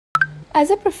As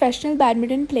a professional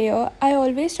badminton player, I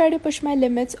always try to push my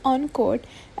limits on court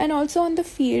and also on the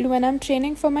field when I'm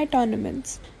training for my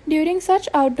tournaments. During such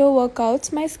outdoor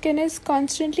workouts, my skin is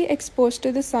constantly exposed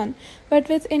to the sun, but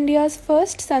with India's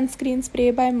first sunscreen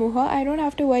spray by MOHA, I don't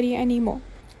have to worry anymore.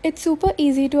 It's super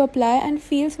easy to apply and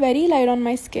feels very light on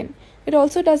my skin. It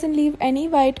also doesn't leave any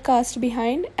white cast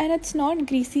behind and it's not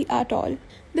greasy at all.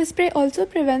 The spray also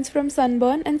prevents from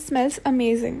sunburn and smells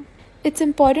amazing. It's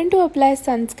important to apply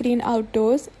sunscreen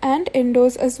outdoors and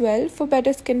indoors as well for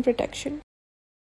better skin protection.